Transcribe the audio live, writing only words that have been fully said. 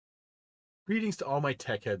Greetings to all my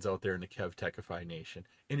tech heads out there in the KevTechify nation,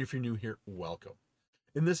 and if you're new here, welcome.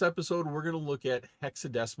 In this episode, we're going to look at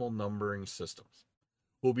hexadecimal numbering systems.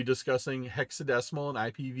 We'll be discussing hexadecimal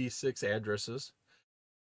and IPv6 addresses.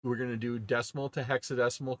 We're going to do decimal to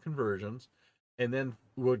hexadecimal conversions, and then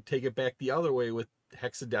we'll take it back the other way with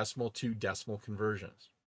hexadecimal to decimal conversions.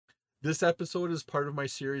 This episode is part of my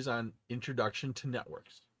series on Introduction to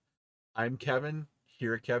Networks. I'm Kevin,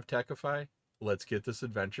 here at KevTechify. Let's get this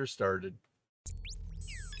adventure started.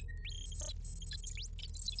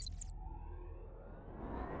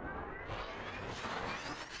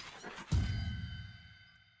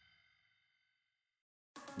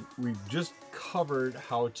 We've just covered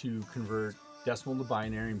how to convert decimal to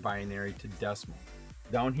binary and binary to decimal.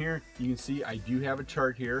 Down here, you can see I do have a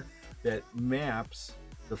chart here that maps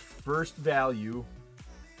the first value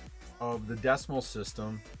of the decimal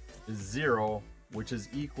system is 0, which is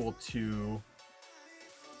equal to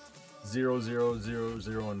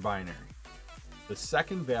 0000 in binary. The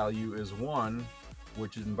second value is 1,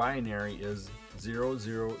 which in binary is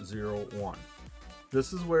 0001.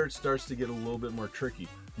 This is where it starts to get a little bit more tricky.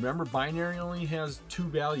 Remember, binary only has two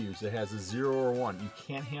values. It has a 0 or 1. You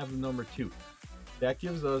can't have the number 2. That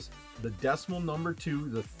gives us the decimal number 2.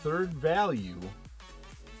 The third value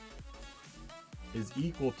is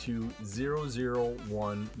equal to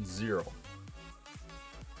 0010.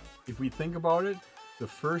 If we think about it, the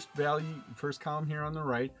first column here on the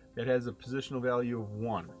right, that has a positional value of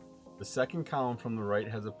 1. The second column from the right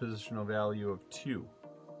has a positional value of 2.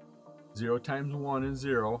 0 times 1 is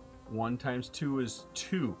 0. 1 times 2 is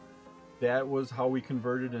 2. That was how we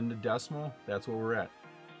converted into decimal. That's what we're at.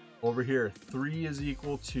 Over here, 3 is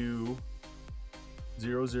equal to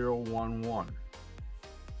 0011.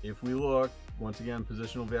 If we look, once again,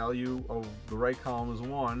 positional value of the right column is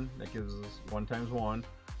 1. That gives us 1 times 1.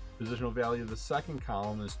 Positional value of the second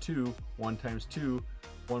column is 2. 1 times 2.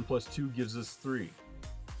 1 plus 2 gives us 3.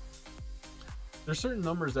 There's certain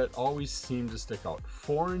numbers that always seem to stick out.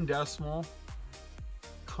 4 in decimal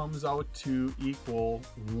comes out to equal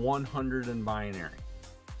 100 in binary.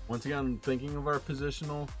 Once again, thinking of our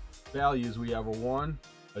positional values, we have a 1,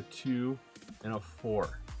 a 2, and a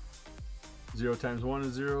 4. 0 times 1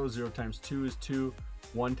 is 0, 0 times 2 is 2,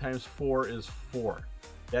 1 times 4 is 4.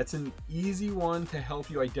 That's an easy one to help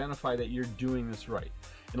you identify that you're doing this right.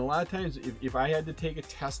 And a lot of times, if I had to take a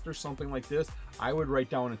test or something like this, I would write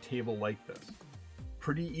down a table like this.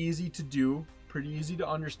 Pretty easy to do, pretty easy to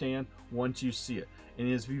understand once you see it.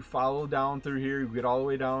 And as you follow down through here, you get all the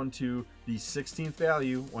way down to the 16th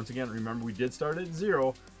value. Once again, remember we did start at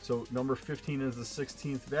 0, so number 15 is the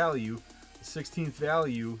 16th value. The 16th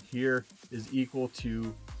value here is equal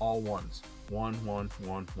to all ones. 1, 1,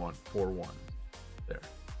 1, 1, 4 ones. There.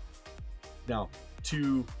 Now,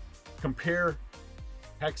 to compare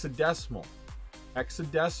hexadecimal,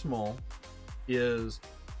 hexadecimal is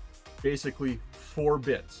basically 4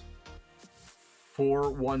 bits. 4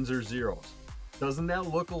 ones or zeros. Doesn't that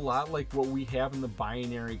look a lot like what we have in the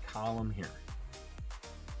binary column here?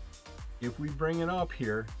 If we bring it up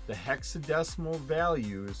here, the hexadecimal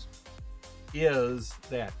values is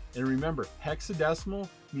that. And remember, hexadecimal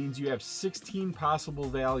means you have 16 possible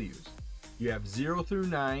values. You have 0 through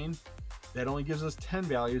 9. That only gives us 10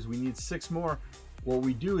 values. We need 6 more. What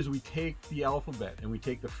we do is we take the alphabet and we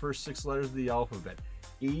take the first 6 letters of the alphabet.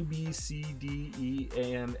 A, B, C, D, E,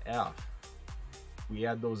 and F. We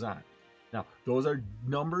add those on. Now, those are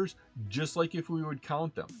numbers just like if we would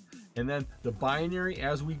count them. And then the binary,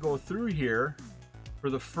 as we go through here, for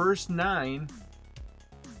the first 9,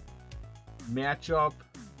 match up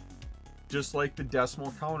just like the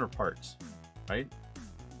decimal counterparts, right?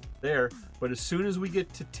 There. But as soon as we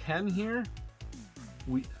get to 10 here,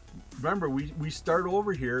 we start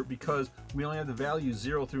over here because we only have the values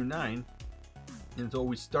 0 through 9. And so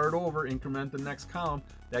we start over, increment the next column.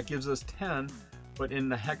 That gives us 10. But in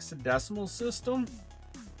the hexadecimal system,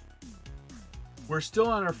 we're still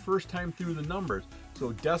on our first time through the numbers.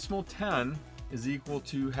 So decimal 10 is equal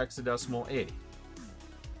to hexadecimal A.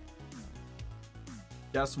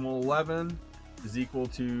 Decimal 11 is equal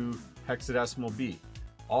to hexadecimal B.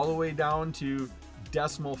 All the way down to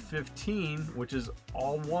decimal 15, which is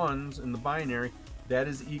all ones in the binary, that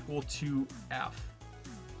is equal to F.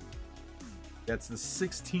 That's the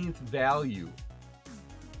 16th value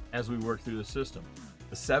as we work through the system.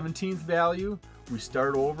 The 17th value, we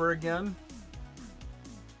start over again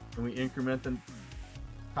and we increment the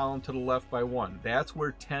column to the left by 1. That's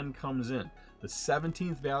where 10 comes in. The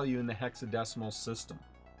 17th value in the hexadecimal system.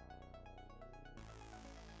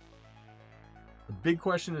 The big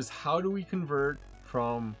question is, how do we convert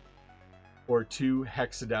from or to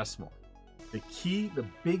hexadecimal? The key, the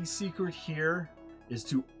big secret here is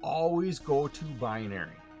to always go to binary.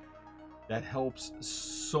 That helps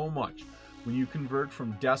so much when you convert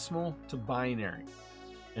from decimal to binary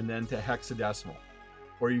and then to hexadecimal.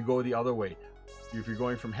 Or you go the other way. If you're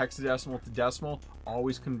going from hexadecimal to decimal,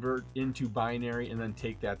 always convert into binary and then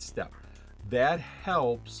take that step. That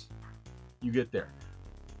helps you get there.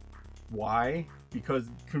 Why? Because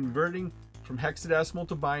converting from hexadecimal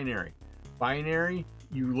to binary,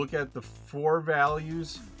 you look at the 4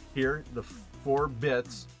 values here, the 4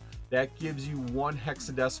 bits, that gives you 1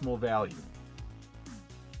 hexadecimal value.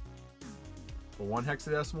 So 1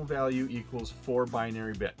 hexadecimal value equals 4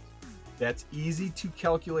 binary bits. That's easy to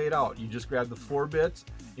calculate out. You just grab the 4 bits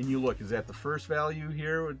and you look, is that the first value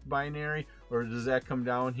here with binary, or does that come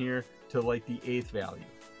down here to like the 8th value?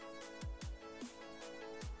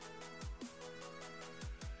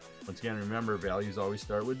 Once again, remember, values always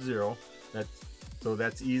start with 0. So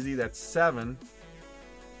that's easy, that's 7.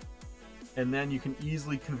 And then you can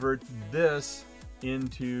easily convert this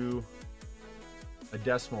into a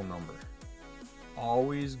decimal number.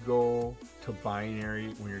 Always go to binary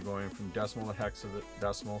when you're going from decimal to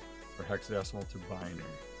hexadecimal or hexadecimal to binary.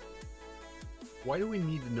 Why do we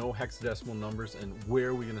need to know hexadecimal numbers, and where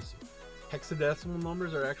are we going to see? Hexadecimal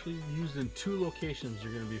numbers are actually used in 2 locations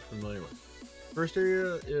you're going to be familiar with. First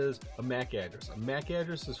area is a MAC address. A MAC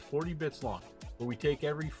address is 40 bits long, but we take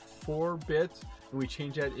every 4 bits and we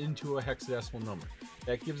change that into a hexadecimal number.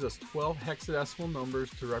 That gives us 12 hexadecimal numbers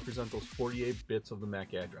to represent those 48 bits of the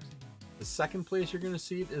MAC address. The second place you're going to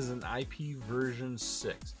see it is an IP version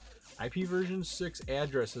 6. IP version 6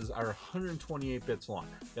 addresses are 128 bits long.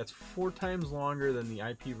 That's 4 times longer than the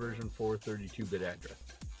IP version 4 32-bit address.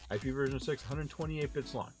 IP version 6, 128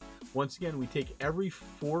 bits long. Once again, we take every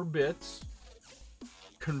 4 bits,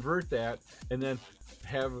 convert that, and then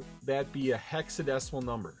have that be a hexadecimal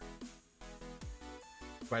number.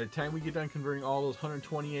 By the time we get done converting all those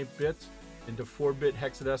 128 bits into 4-bit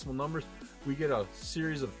hexadecimal numbers, we get a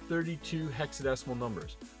series of 32 hexadecimal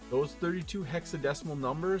numbers. Those 32 hexadecimal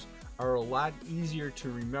numbers are a lot easier to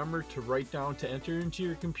remember, to write down, to enter into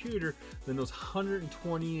your computer than those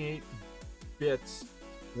 128 bits,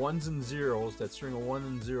 ones and zeros, that string of 1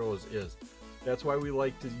 and zeros is. That's why we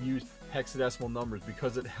like to use hexadecimal numbers,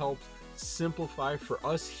 because it helps simplify for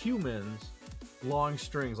us humans long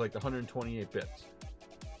strings like the 128 bits.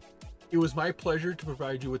 It was my pleasure to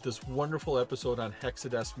provide you with this wonderful episode on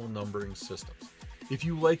hexadecimal numbering systems. If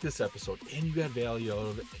you like this episode and you got value out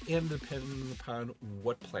of it, and depending upon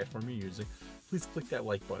what platform you're using, please click that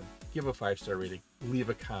like button, give a 5-star rating, leave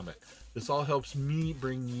a comment. This all helps me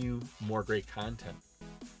bring you more great content.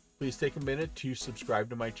 Please take a minute to subscribe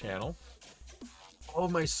to my channel. All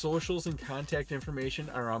of my socials and contact information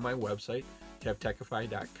are on my website,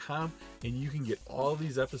 KevTechify.com, and you can get all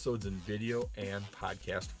these episodes in video and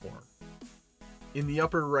podcast form. In the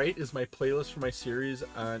upper right is my playlist for my series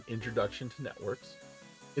on Introduction to Networks.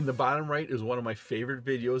 In the bottom right is one of my favorite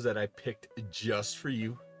videos that I picked just for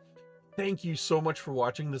you. Thank you so much for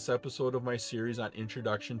watching this episode of my series on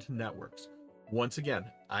Introduction to Networks. Once again,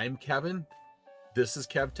 I'm Kevin. This is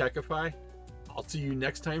KevTechify. I'll see you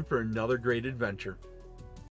next time for another great adventure.